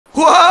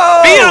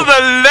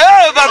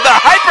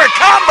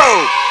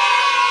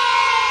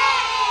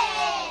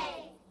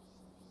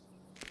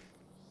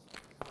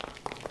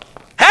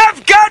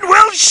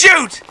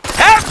shoot!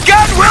 Have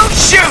gun will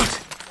shoot!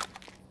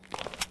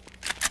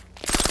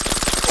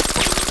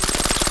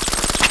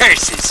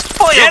 Curses,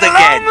 foiled Get again!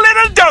 along,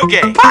 little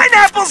doggy!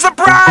 Pineapple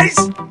surprise!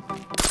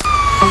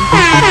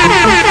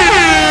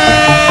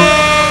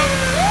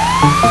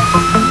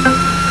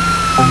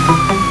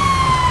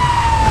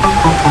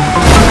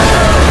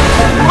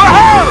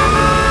 Whoa!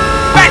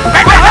 Bang,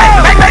 bang, bang,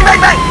 bang, bang, bang, bang,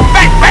 bang,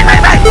 bang, bang,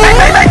 bang, bang, bang,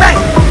 bang, bang, bang.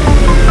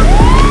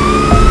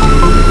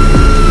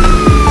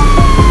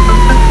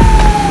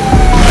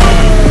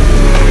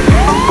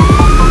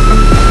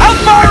 I'll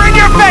fire in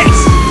your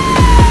face!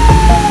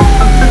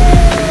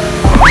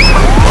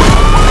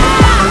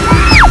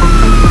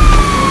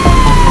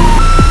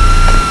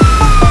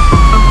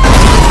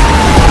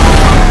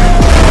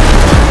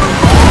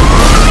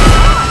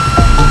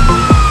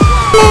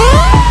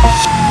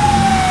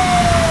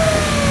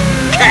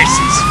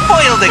 Curses,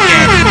 foiled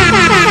again!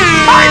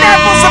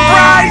 Pineapple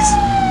surprise!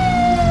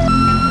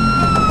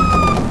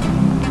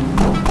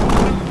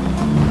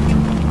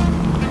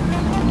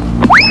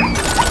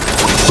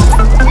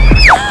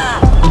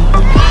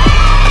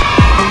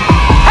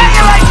 How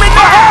you like me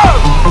now?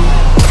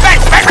 Bang,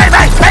 bang, bang,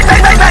 bang, bang,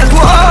 bang, bang, bang!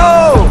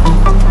 Whoa!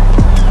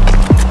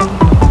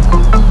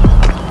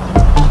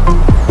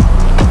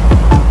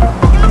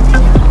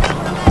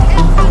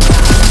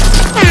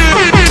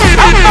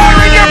 I'll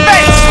fire in your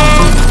face!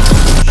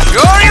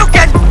 Sure you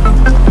can!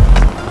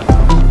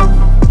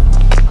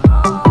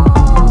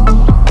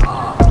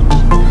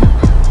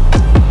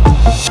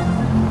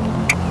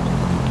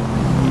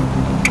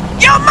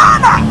 Yo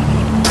mama!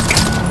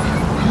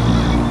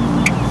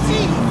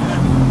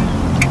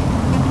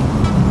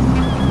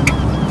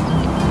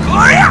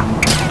 Gloria!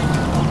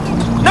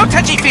 No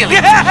touchy-feely!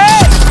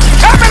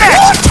 Coming at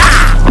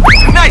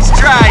you! Nice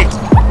try!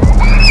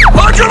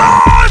 Hold your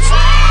laws!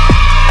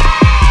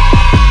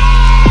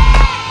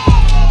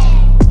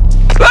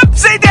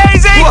 Oopsie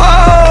daisy!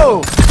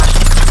 Whoa!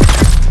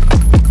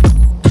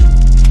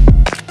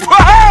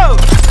 Whoa!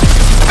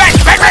 Bang,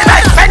 bang, bang,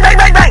 bang, bang, bang,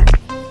 bang, bang!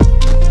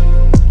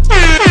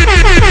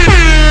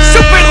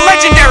 Super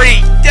legendary,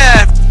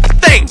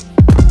 thing!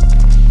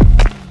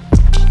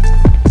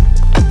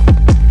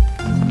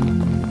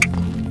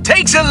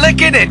 Takes a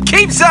licking and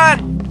keeps on!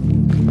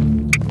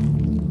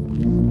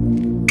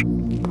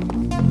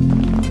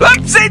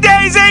 Oopsie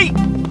daisy!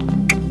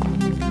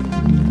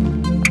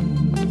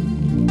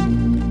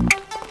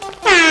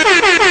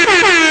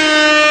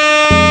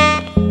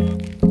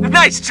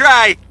 Nice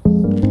try!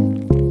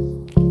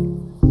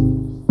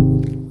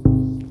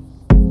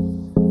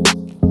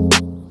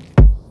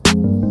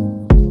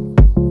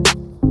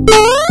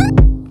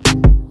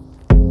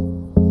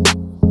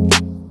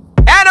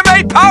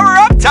 Anime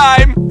power-up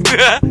time!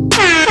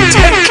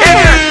 Take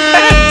care!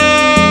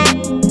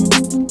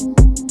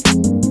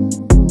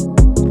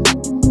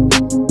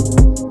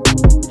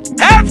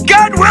 Have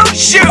gun will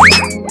shoot!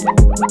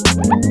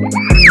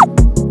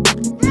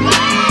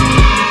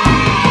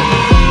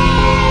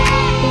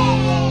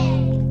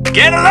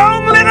 Get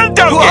along, little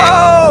doggy!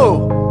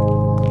 Whoa!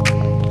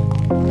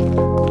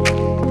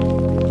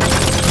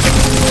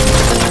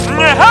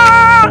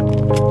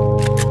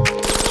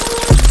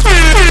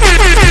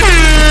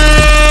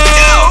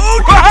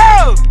 Dude!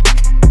 Whoa!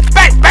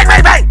 Bang, bang,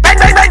 bang, bang, bang,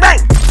 bang, bang, bang!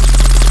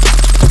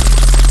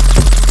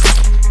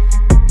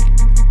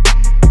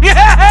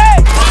 Yeah!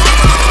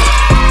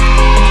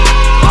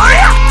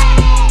 Gloria!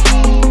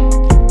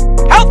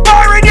 I'll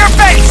fire in your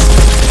face!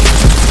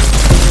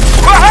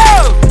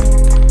 Whoa!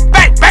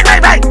 Bang, bang,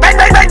 bang, bang, bang,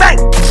 bang, bang, bang!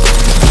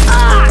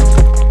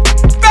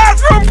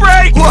 Bathroom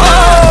break!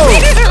 Whoa!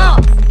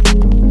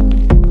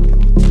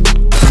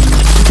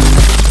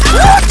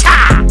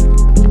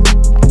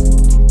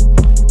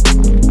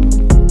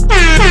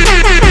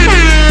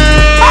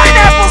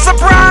 Pineapple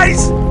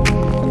surprise!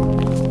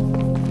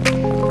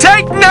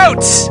 Take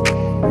notes!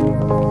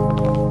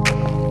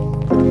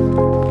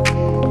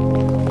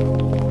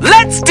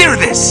 Let's do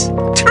this!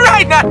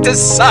 Try not to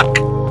suck!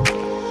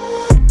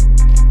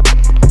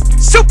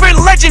 Super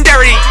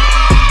legendary!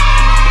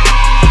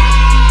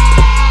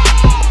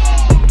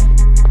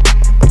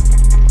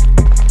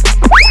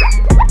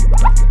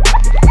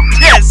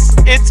 Yes,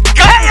 it's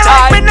gun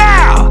time! Like me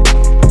now!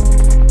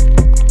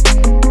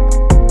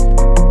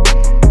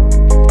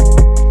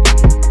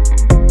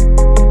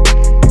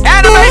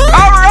 Anime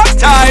power-up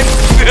time!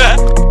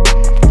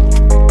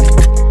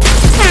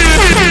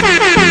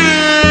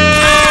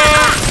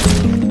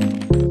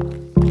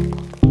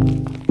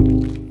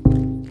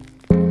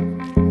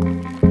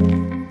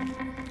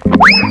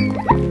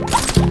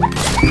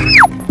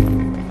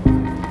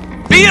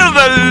 Feel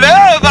the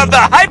love of the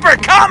hyper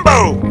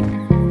combo!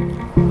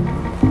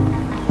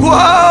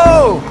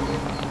 Whoa!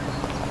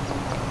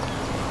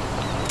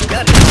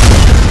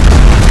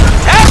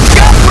 Have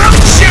gun will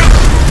shoot!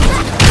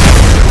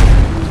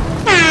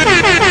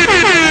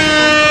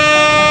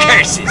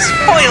 Curses,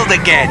 foiled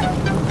again!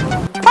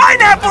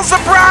 Pineapple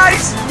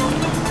surprise!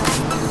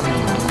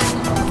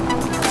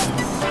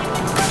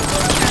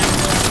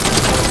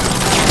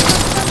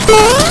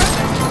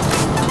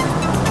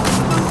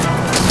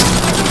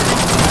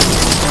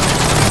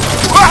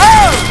 Whoa!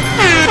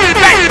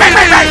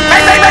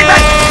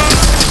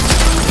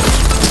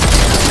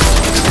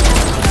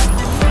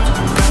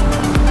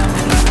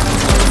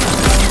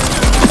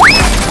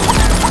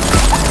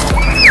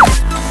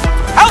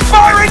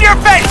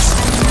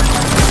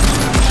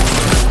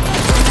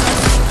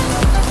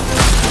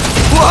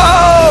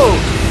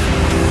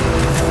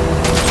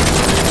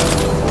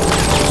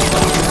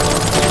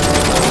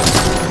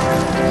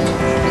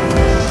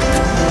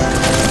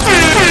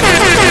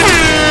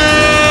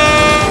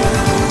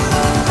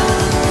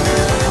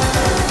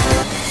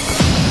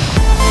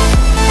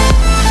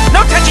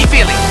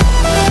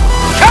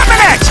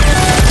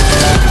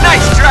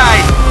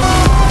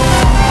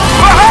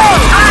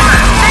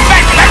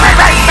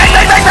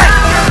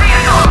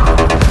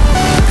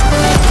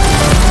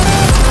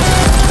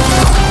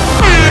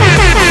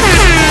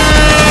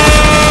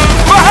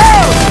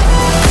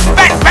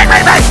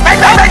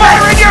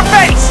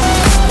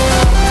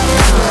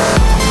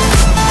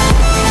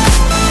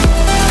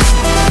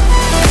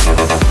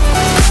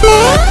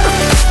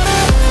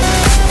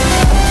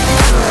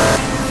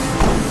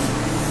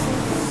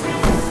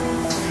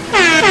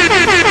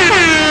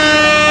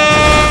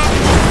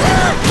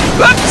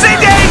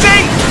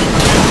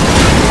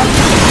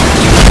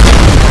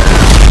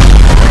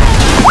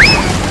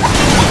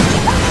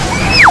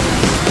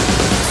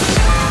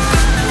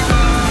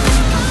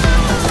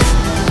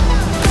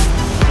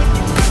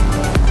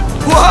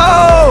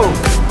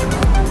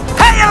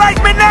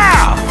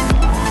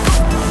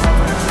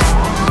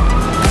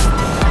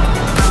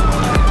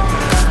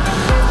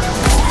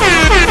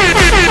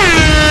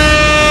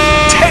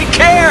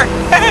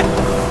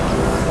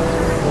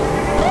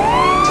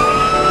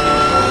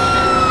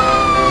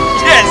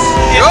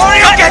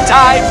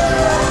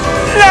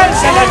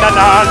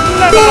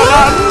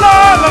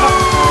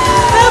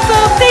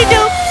 Boom, they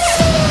do.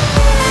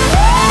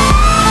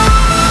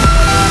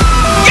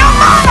 Your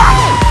mama!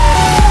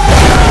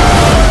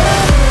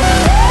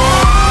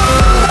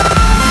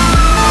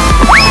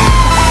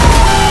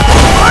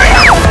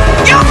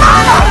 Your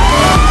mama!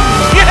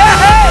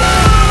 Yeah!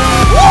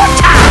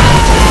 Water!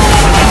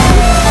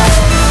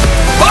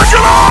 Push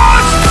your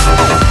laws!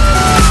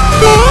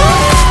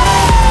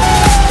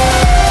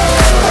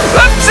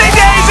 Oopsie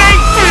daisy!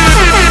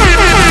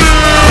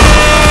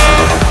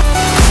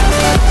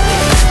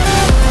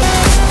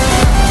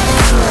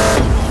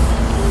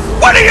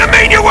 What do you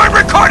mean you weren't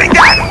recording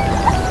that?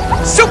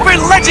 Super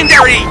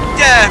legendary,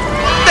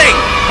 thing.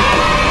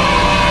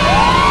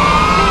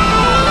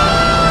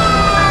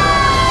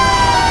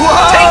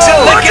 Whoa! Takes a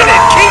look at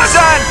it, keeps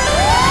on.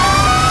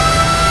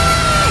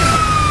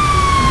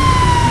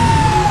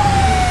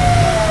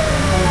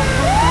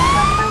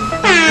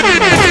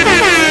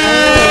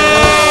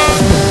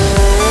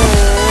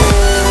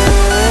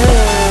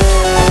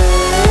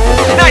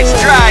 Nice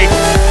try.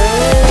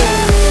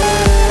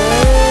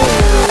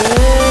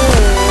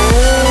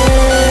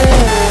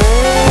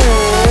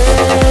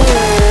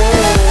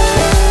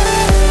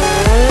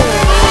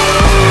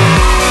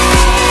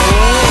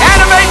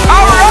 Anime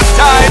power-up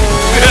time!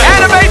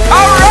 Anime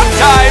power-up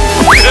time!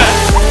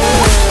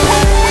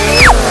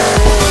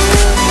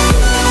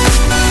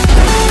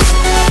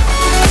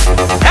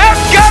 Have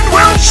gun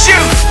will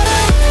shoot!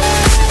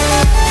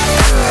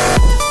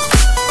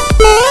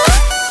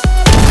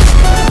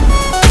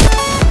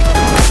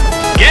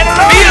 Get it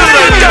on! Feel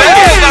the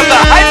depth of the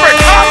hyper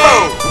combo!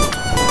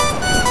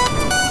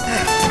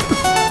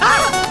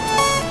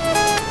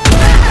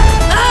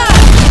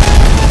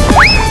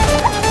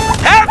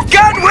 Have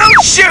gun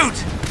will shoot!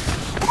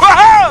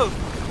 Whoa!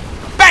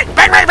 Bang,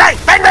 bang, bang, bang,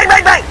 bang, bang,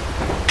 bang, bang!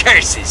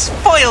 Curses,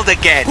 foiled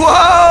again!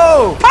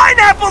 Whoa!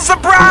 Pineapple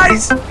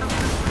surprise!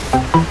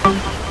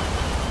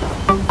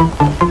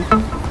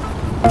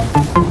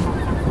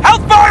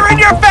 Health bar in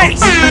your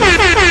face!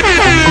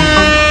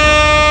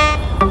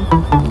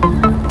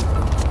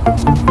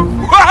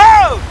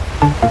 Whoa!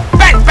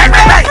 Bang, bang,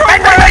 bang, bang,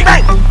 bang, bang, bang,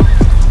 bang!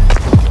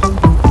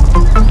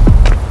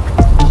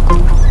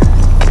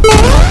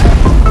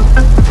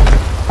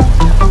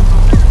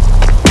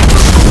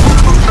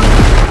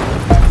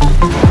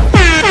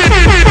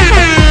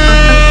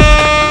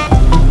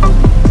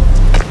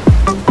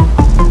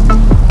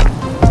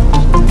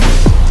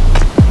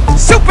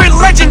 Super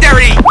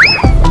legendary!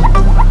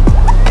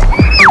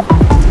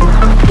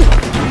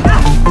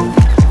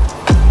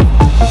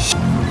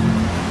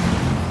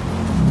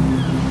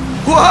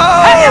 Whoa!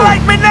 How do you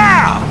like me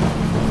now?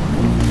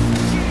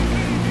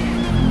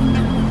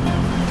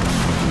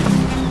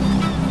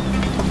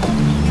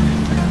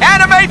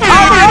 Anime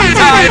power-up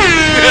time!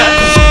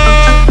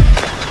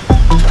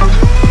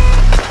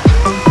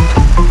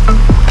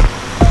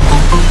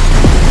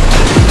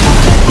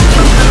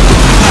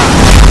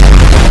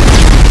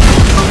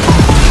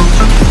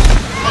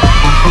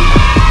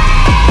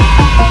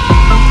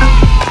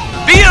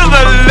 Feel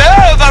the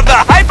love of the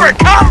hyper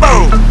combo!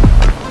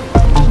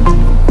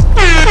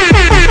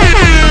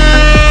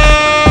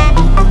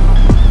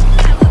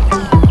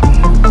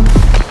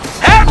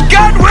 Have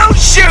gun will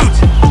shoot!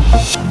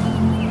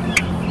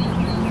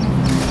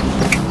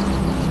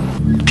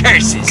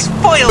 Curses,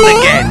 foiled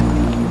again!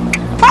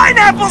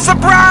 Pineapple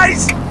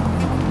surprise!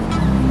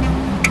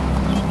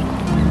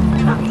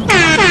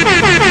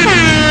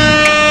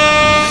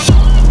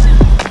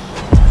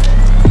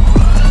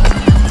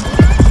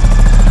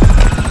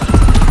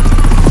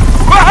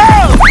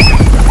 Whoa!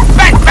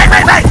 Bang, bang,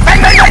 bang, bang,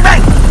 bang, bang, bang,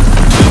 bang!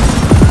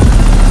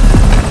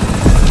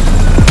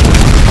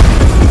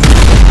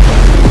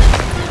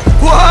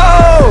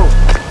 Whoa!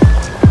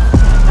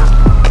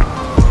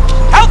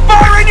 Health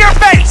bar in your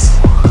face!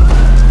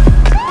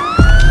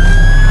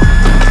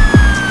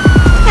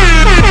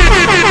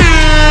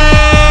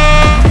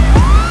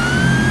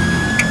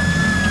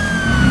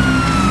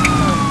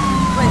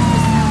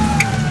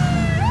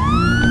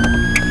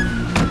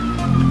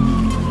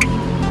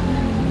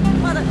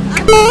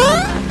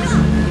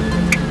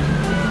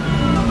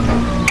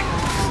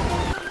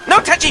 No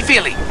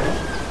touchy-feely.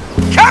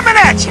 Coming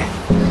at you.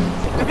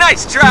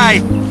 Nice try.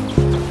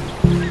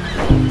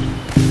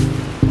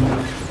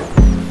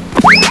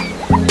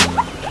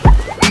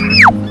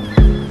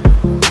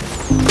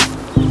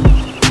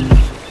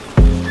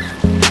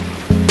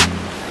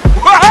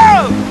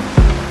 Whoa!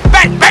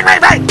 Bang, bang, bang,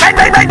 bang, bang,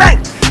 bang, bang, bang.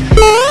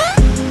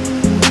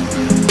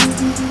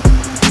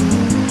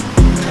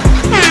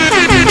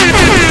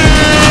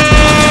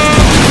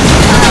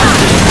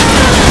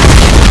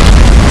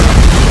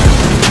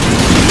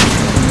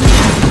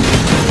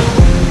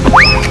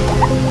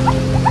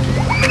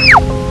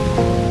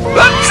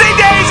 Oopsie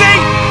daisy!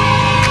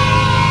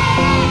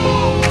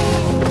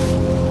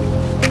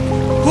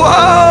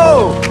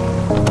 Whoa!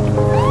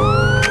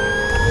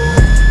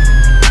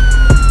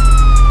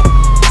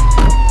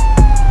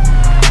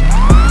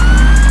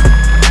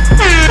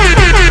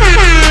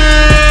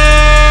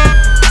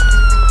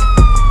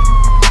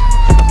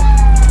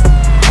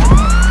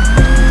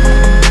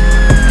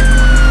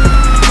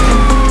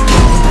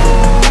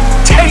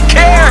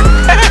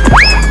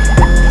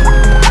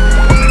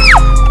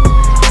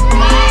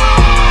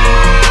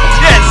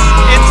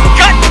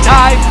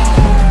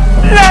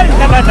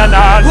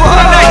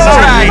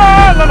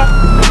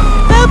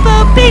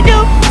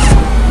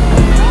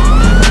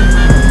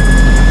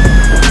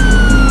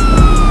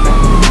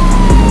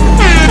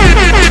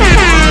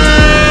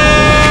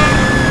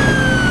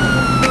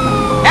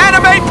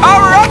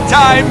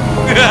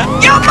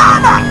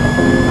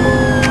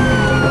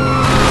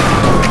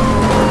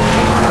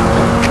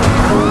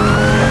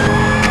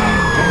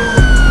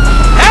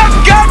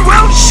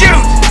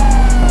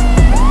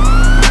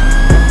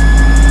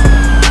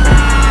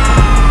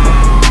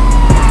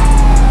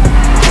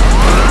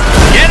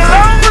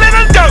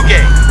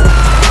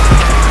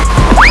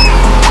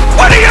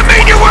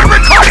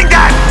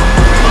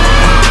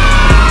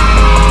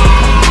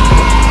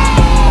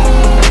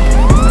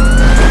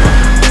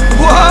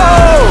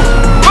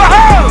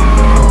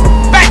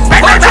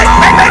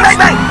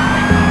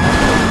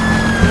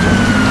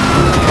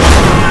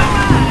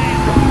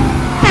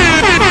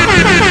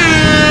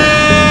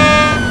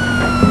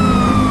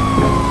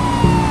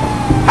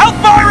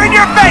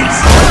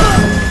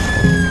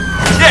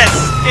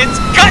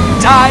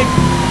 time.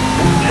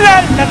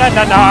 La la la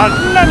la la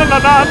la la la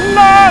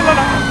la la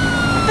la.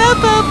 Boop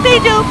boop be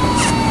doop.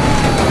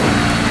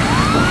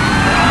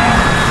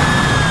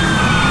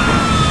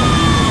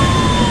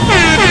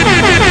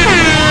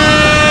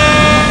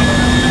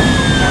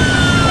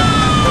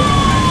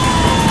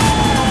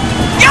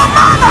 Your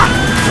mama!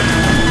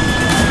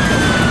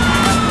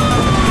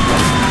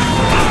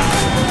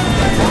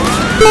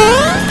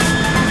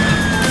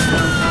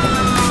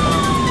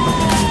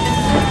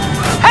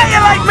 How you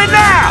like me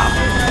now?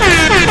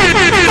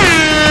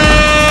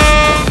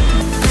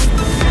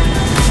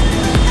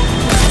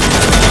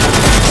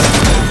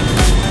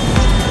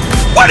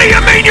 What do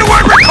you mean you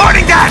weren't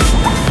recording that?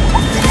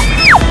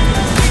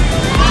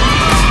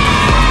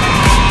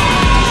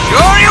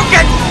 Sure you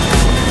can.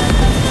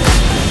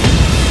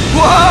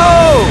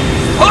 Whoa!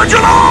 Hold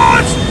your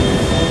horns!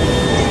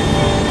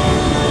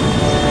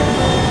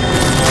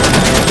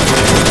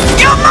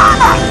 Your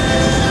mama!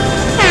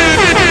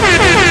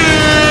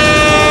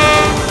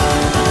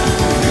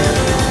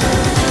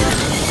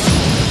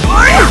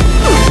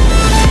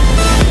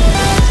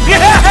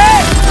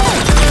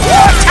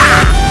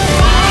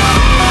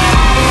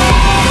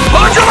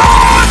 Hold your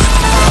horns!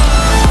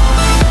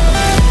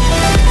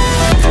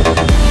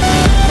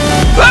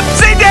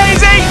 Oopsie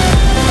daisy!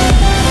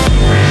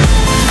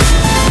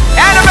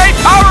 Anime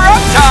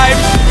power-up time!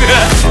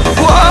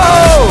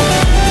 Whoa!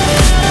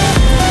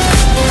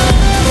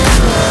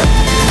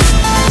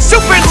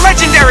 Super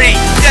legendary,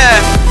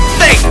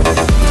 thing!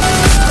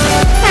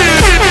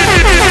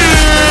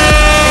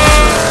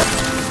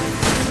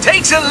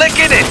 Takes a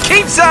licking and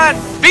keeps on!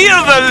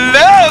 Feel the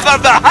love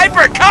of the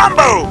hyper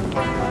combo!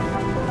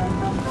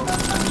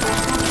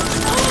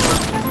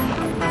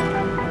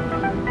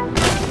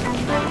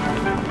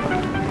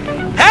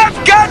 Have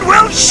gun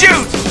will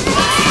shoot!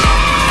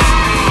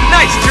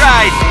 Nice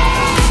try!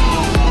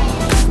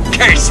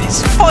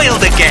 Curses,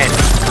 foiled again!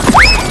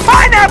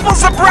 Pineapple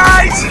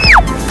surprise!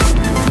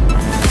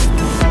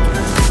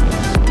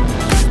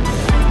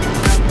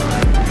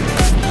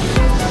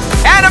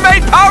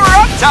 Anime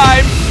power-up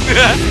time!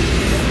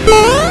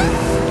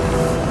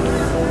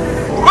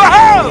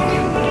 Whoa!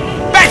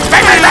 Bang,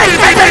 bang, bang, bang,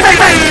 bang, bang, bang,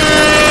 bang!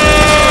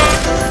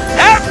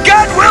 Have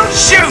gun will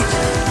shoot!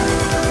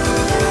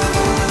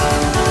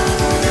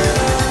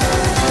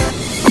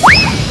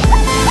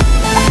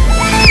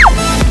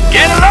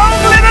 Get along,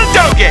 little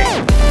doggy!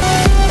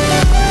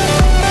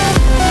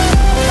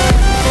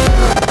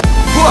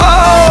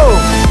 Whoa!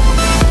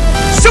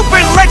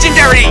 Super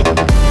legendary!